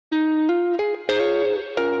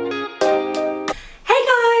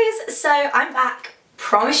So I'm back.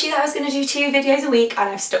 Promised you that I was going to do 2 videos a week and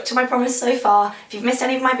I've stuck to my promise so far. If you've missed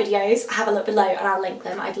any of my videos, have a look below and I'll link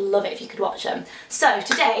them. I'd love it if you could watch them. So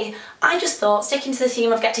today, I just thought, sticking to the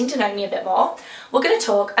theme of getting to know me a bit more, we're going to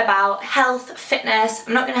talk about health, fitness.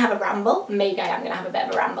 I'm not going to have a ramble. Maybe I am going to have a bit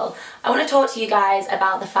of a ramble. I want to talk to you guys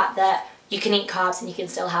about the fact that you can eat carbs and you can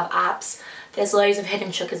still have abs. There's loads of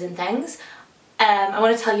hidden sugars in things. I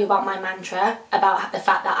want to tell you about my mantra, about the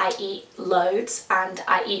fact that I eat loads and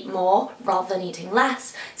I eat more rather than eating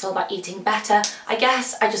less. It's all about eating better. I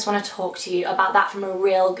guess I just want to talk to you about that from a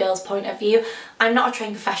real girl's point of view. I'm not a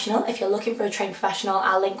trained professional. If you're looking for a trained professional,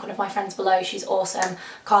 I'll link one of my friends below. She's awesome,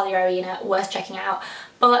 Carly Rowena, worth checking out.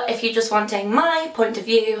 But if you're just wanting my point of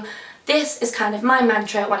view, this is kind of my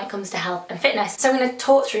mantra when it comes to health and fitness. So I'm going to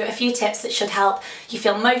talk through a few tips that should help you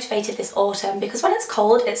feel motivated this autumn, because when it's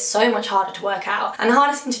cold it's so much harder to work out and the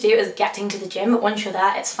hardest thing to do is getting to the gym, but once you're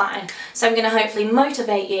there it's fine. So I'm going to hopefully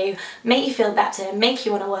motivate you, make you feel better, make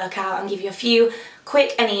you want to work out and give you a few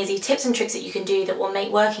quick and easy tips and tricks that you can do that will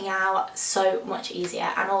make working out so much easier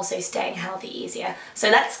and also staying healthy easier. So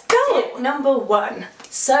let's go! Tip number 1.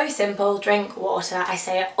 So simple, drink water. I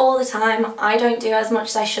say it all the time. I don't do as much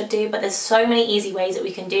as I should do, but there's so many easy ways that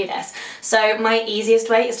we can do this. So my easiest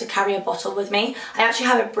way is to carry a bottle with me. I actually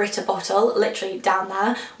have a Brita bottle literally down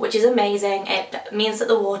there, which is amazing. It means that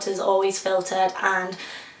the water's always filtered, and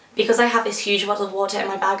because I have this huge bottle of water in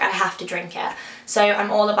my bag, I have to drink it. So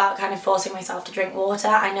I'm all about kind of forcing myself to drink water.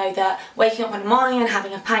 I know that waking up in the morning and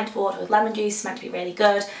having a pint of water with lemon juice is meant to be really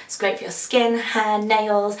good. It's great for your skin, hair,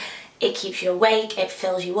 nails. It keeps you awake, it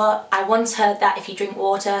fills you up. I once heard that if you drink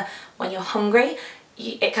water when you're hungry,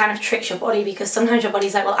 it kind of tricks your body, because sometimes your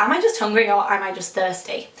body's like, well, am I just hungry or am I just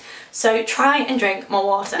thirsty? So try and drink more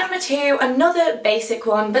water. Number 2, another basic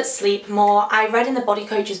one, but sleep more. I read in the Body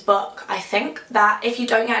Coach's book, I think, that if you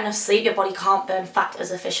don't get enough sleep, your body can't burn fat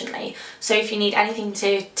as efficiently. So if you need anything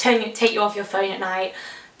to take you off your phone at night,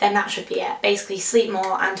 then that should be it. Basically sleep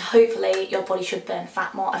more and hopefully your body should burn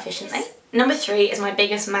fat more efficiently. Number 3 is my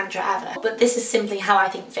biggest mantra ever, but this is simply how I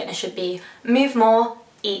think fitness should be. Move more,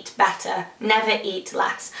 eat better, never eat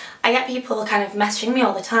less. I get people kind of messaging me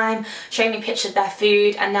all the time, showing me pictures of their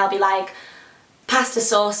food, and they'll be like, pasta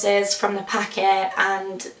sauces from the packet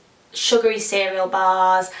and sugary cereal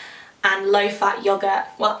bars and low-fat yogurt.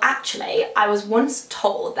 Well, actually, I was once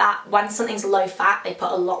told that when something's low-fat, they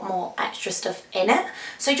put a lot more extra stuff in it.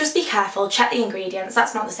 So just be careful, check the ingredients.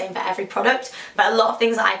 That's not the same for every product, but a lot of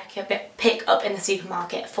things that I pick up in the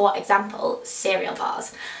supermarket, for example, cereal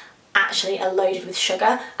bars, actually are loaded with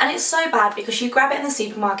sugar, and it's so bad because you grab it in the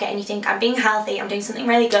supermarket and you think, I'm being healthy, I'm doing something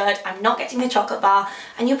really good, I'm not getting the chocolate bar,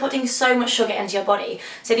 and you're putting so much sugar into your body.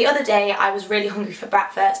 So the other day I was really hungry for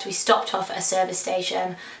breakfast. We stopped off at a service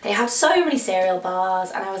station. They had so many cereal bars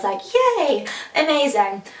and I was like, yay,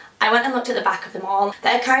 amazing. I went and looked at the back of them all.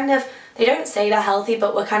 They're kind of, they don't say they're healthy,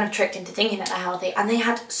 but we're kind of tricked into thinking that they're healthy, and they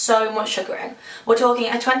had so much sugar in. We're talking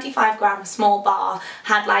a 25-gram small bar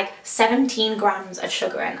had like 17 grams of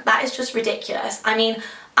sugar in. That is just ridiculous. I mean,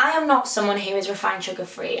 I am not someone who is refined sugar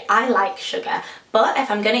free. I like sugar, but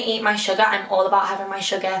if I'm going to eat my sugar, I'm all about having my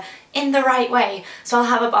sugar in the right way. So I'll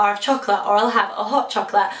have a bar of chocolate, or I'll have a hot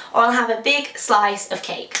chocolate, or I'll have a big slice of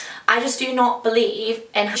cake. I just do not believe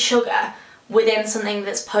in sugar within something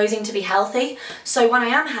that's posing to be healthy. So when I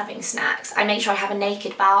am having snacks, I make sure I have a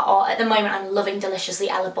naked bar, or at the moment I'm loving Deliciously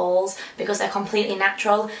Ella balls because they're completely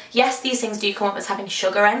natural. Yes, these things do come up as having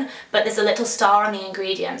sugar in, but there's a little star on the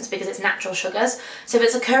ingredients because it's natural sugars. So if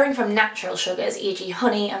it's occurring from natural sugars, e.g.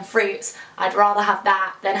 honey and fruits, I'd rather have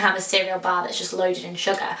that than have a cereal bar that's just loaded in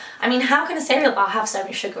sugar. I mean, how can a cereal bar have so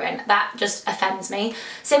much sugar in? That just offends me.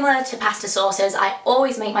 Similar to pasta sauces, I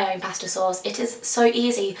always make my own pasta sauce. It is so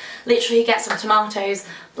easy. Literally get some tomatoes,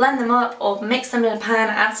 blend them up, or mix them in a pan,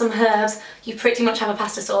 add some herbs, you pretty much have a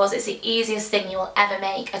pasta sauce. It's the easiest thing you will ever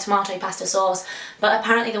make, a tomato pasta sauce, but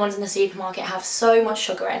apparently the ones in the supermarket have so much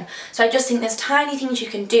sugar in. So I just think there's tiny things you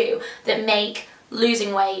can do that make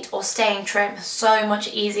losing weight or staying trim so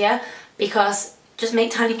much easier, because just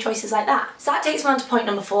make tiny choices like that. So that takes me on to point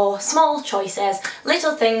number 4, small choices.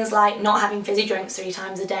 Little things like not having fizzy drinks 3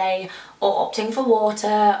 times a day, or opting for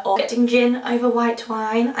water, or getting gin over white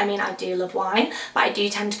wine. I mean, I do love wine, but I do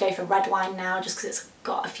tend to go for red wine now just because it's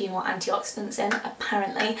got a few more antioxidants in,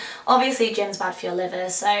 apparently. Obviously gin's bad for your liver,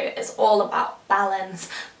 so it's all about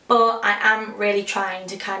balance. But I am really trying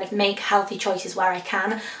to kind of make healthy choices where I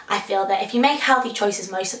can. I feel that if you make healthy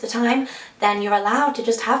choices most of the time, then you're allowed to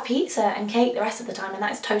just have pizza and cake the rest of the time, and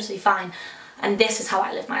that is totally fine. And this is how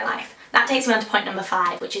I live my life. That takes me on to point number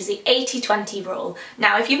 5, which is the 80-20 rule.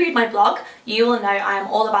 Now, if you read my blog, you will know I am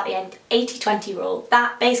all about the 80-20 rule.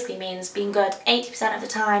 That basically means being good 80% of the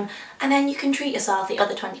time, and then you can treat yourself the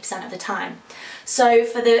other 20% of the time. So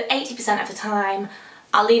for the 80% of the time,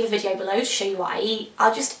 I'll leave a video below to show you what I eat.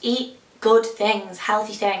 I'll just eat good things,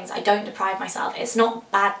 healthy things. I don't deprive myself. It's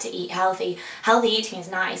not bad to eat healthy. Healthy eating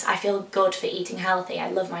is nice. I feel good for eating healthy.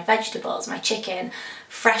 I love my vegetables, my chicken,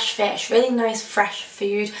 fresh fish, really nice fresh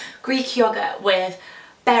food, Greek yogurt with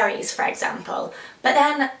berries, for example. But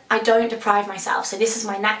then I don't deprive myself. So this is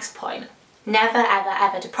my next point. Never, ever,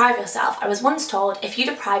 ever deprive yourself. I was once told if you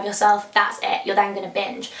deprive yourself, that's it, you're then going to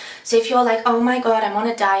binge. So if you're like, oh my god, I'm on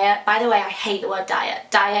a diet. By the way, I hate the word diet.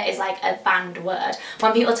 Diet is like a banned word.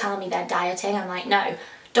 When people tell me they're dieting, I'm like, no,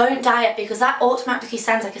 don't diet, because that automatically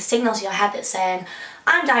sends like a signal to your head that's saying,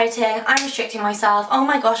 I'm dieting, I'm restricting myself, oh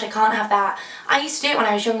my gosh, I can't have that. I used to do it when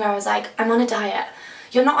I was younger. I was like, I'm on a diet.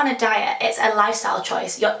 You're not on a diet, it's a lifestyle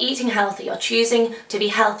choice. You're eating healthy, you're choosing to be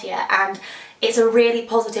healthier, and it's a really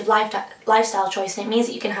positive lifestyle choice, and it means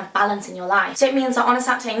that you can have balance in your life. So it means that on a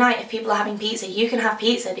Saturday night, if people are having pizza, you can have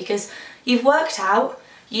pizza because you've worked out,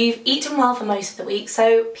 you've eaten well for most of the week,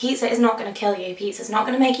 so pizza is not going to kill you, pizza's not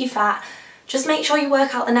going to make you fat. Just make sure you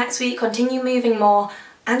work out the next week, continue moving more,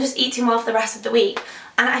 and just eating well for the rest of the week.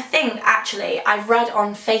 And I think, actually, I've read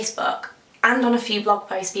on Facebook and on a few blog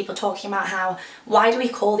posts people talking about how, why do we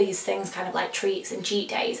call these things kind of like treats and cheat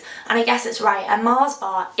days? And I guess it's right, a Mars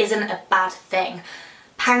bar isn't a bad thing.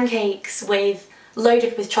 Pancakes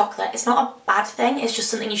loaded with chocolate, it's not a bad thing, it's just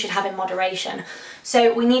something you should have in moderation.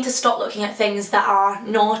 So we need to stop looking at things that are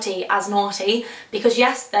naughty as naughty, because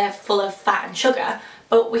yes, they're full of fat and sugar,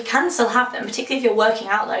 but we can still have them, particularly if you're working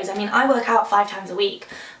out loads. I mean, I work out 5 times a week.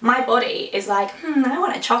 My body is like, I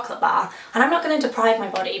want a chocolate bar, and I'm not going to deprive my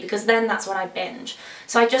body, because then that's when I binge.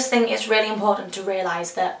 So I just think it's really important to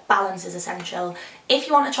realise that balance is essential. If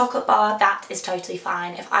you want a chocolate bar, that is totally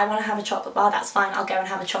fine. If I want to have a chocolate bar, that's fine, I'll go and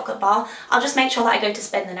have a chocolate bar. I'll just make sure that I go to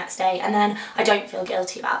spin the next day, and then I don't feel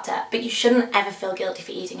guilty about it. But you shouldn't ever feel guilty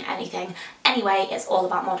for eating anything. Anyway, it's all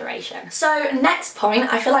about moderation. So next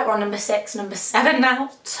point, I feel like we're on number 6, number 7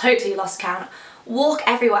 now, totally lost count. Walk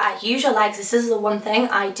everywhere, use your legs. This is the one thing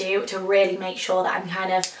I do to really make sure that I'm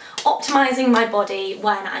kind of optimising my body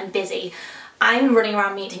when I'm busy. I'm running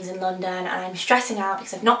around meetings in London and I'm stressing out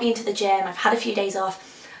because I've not been to the gym, I've had a few days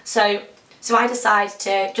off. So I decide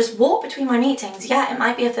to just walk between my meetings. Yeah, it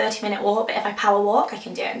might be a 30-minute walk, but if I power walk, I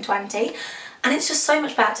can do it in 20. And it's just so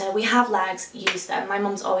much better. We have legs, use them. My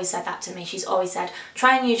mum's always said that to me. She's always said,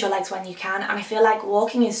 try and use your legs when you can. And I feel like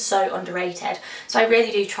walking is so underrated. So I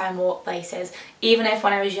really do try and walk places. Even if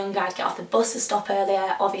when I was younger I'd get off the bus to stop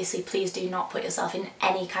earlier. Obviously, please do not put yourself in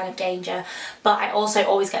any kind of danger. But I also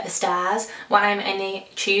always get the stairs. When I'm in the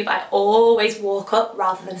tube, I always walk up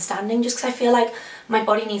rather than standing, just because I feel like my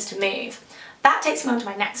body needs to move. That takes me on to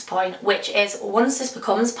my next point, which is once this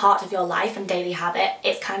becomes part of your life and daily habit,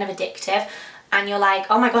 it's kind of addictive. And you're like,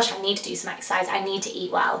 oh my gosh, I need to do some exercise, I need to eat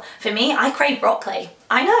well. For me, I crave broccoli.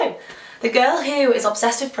 I know. The girl who is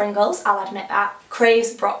obsessed with Pringles, I'll admit that,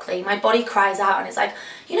 craves broccoli. My body cries out and it's like,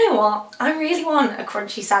 you know what, I really want a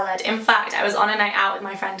crunchy salad. In fact, I was on a night out with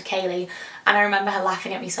my friend Kaylee and I remember her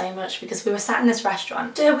laughing at me so much because we were sat in this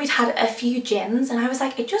restaurant. We'd had a few gins and I was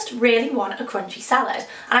like, I just really want a crunchy salad.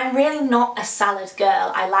 And I'm really not a salad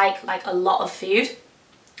girl. I like a lot of food.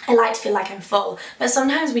 I like to feel like I'm full, but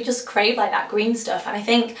sometimes we just crave like that green stuff, and I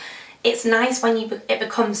think it's nice when it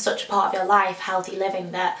becomes such a part of your life, healthy living,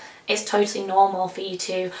 that it's totally normal for you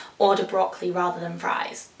to order broccoli rather than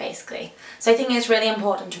fries, basically. So I think it's really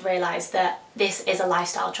important to realise that this is a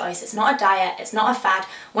lifestyle choice. It's not a diet, it's not a fad.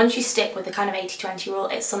 Once you stick with the kind of 80-20 rule,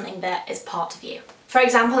 it's something that is part of you. For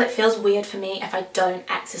example, it feels weird for me if I don't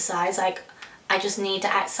exercise. Like, I just need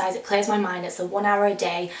to exercise, it clears my mind, it's the 1 hour a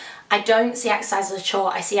day. I don't see exercise as a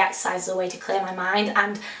chore, I see exercise as a way to clear my mind,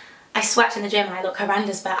 and I sweat in the gym and I look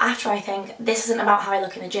horrendous, but after I think, this isn't about how I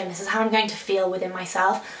look in the gym, this is how I'm going to feel within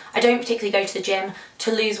myself. I don't particularly go to the gym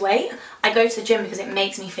to lose weight, I go to the gym because it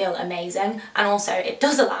makes me feel amazing, and also it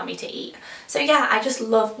does allow me to eat. So yeah, I just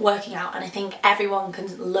love working out, and I think everyone can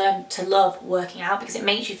learn to love working out because it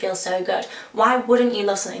makes you feel so good. Why wouldn't you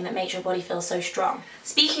love something that makes your body feel so strong?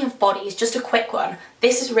 Speaking of bodies, just a quick one,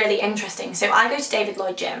 this is really interesting. So I go to David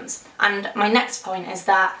Lloyd gyms, and my next point is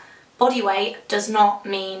that body weight does not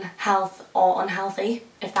mean health or unhealthy,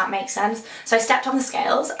 if that makes sense. So I stepped on the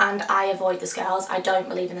scales and I avoid the scales. I don't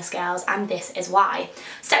believe in the scales, and this is why.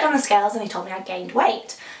 Stepped on the scales and they told me I gained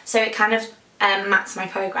weight. So it kind of mapped my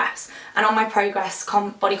progress. And on my progress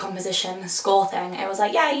body composition score thing, it was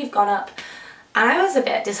like, yeah, you've gone up And I was a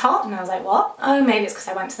bit disheartened. I was like, what? Oh, maybe it's because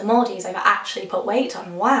I went to the Maldives. I've actually put weight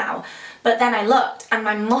on, wow. But then I looked and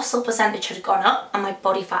my muscle percentage had gone up and my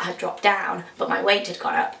body fat had dropped down, but my weight had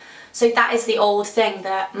gone up. So that is the old thing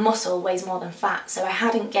that muscle weighs more than fat. So I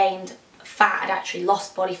hadn't gained fat, I'd actually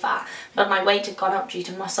lost body fat, but my weight had gone up due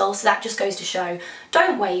to muscle. So that just goes to show,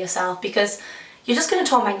 don't weigh yourself, because you're just going to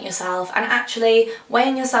torment yourself, and actually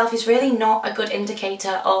weighing yourself is really not a good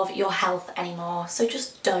indicator of your health anymore, so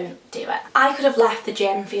just don't do it. I could have left the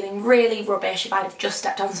gym feeling really rubbish if I'd have just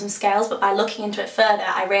stepped on some scales, but by looking into it further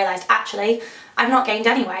I realised actually I've not gained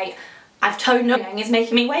any weight, I've toned up, is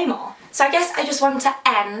making me weigh more. So I guess I just want to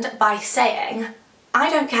end by saying I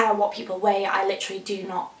don't care what people weigh, I literally do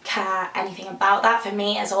not care anything about that. For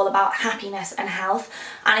me it's all about happiness and health,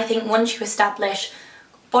 and I think once you establish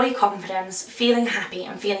body confidence, feeling happy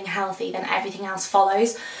and feeling healthy, then everything else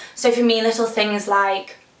follows. So for me, little things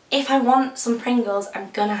like, if I want some Pringles,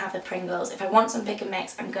 I'm gonna have the Pringles. If I want some pick and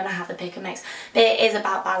mix, I'm gonna have the pick and mix. But it is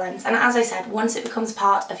about balance. And as I said, once it becomes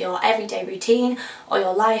part of your everyday routine or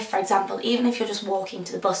your life, for example, even if you're just walking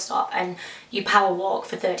to the bus stop and you power walk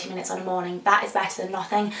for 30 minutes on a morning, that is better than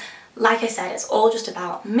nothing. Like I said, it's all just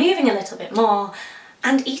about moving a little bit more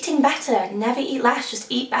and eating better. Never eat less,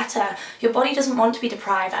 just eat better. Your body doesn't want to be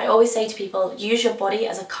deprived. I always say to people, use your body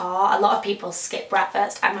as a car. A lot of people skip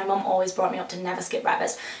breakfast, and my mum always brought me up to never skip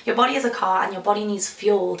breakfast. Your body is a car and your body needs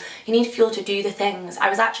fuel. You need fuel to do the things. I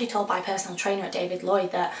was actually told by a personal trainer at David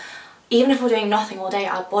Lloyd that even if we're doing nothing all day,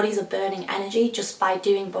 our bodies are burning energy just by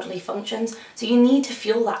doing bodily functions. So you need to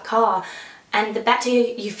fuel that car. And the better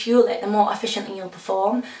you fuel it, the more efficiently you'll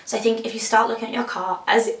perform. So I think if you start looking at your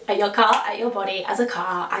body as a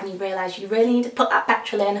car, and you realise you really need to put that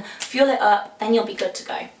petrol in, fuel it up, then you'll be good to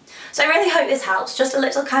go. So I really hope this helps. Just a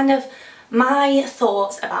little kind of my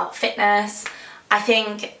thoughts about fitness. I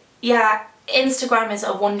think, yeah, Instagram is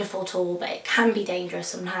a wonderful tool, but it can be dangerous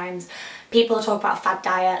sometimes. People talk about fad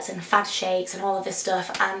diets and fad shakes and all of this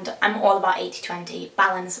stuff, and I'm all about 80-20,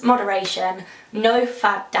 balance, moderation, no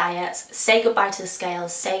fad diets, say goodbye to the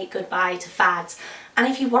scales, say goodbye to fads. And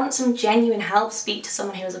if you want some genuine help, speak to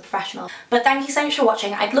someone who is a professional. But thank you so much for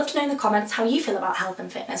watching. I'd love to know in the comments how you feel about health and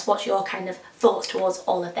fitness. What's your kind of thoughts towards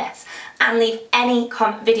all of this? And leave any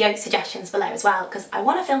video suggestions below as well, because I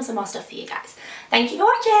want to film some more stuff for you guys. Thank you for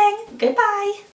watching. Goodbye.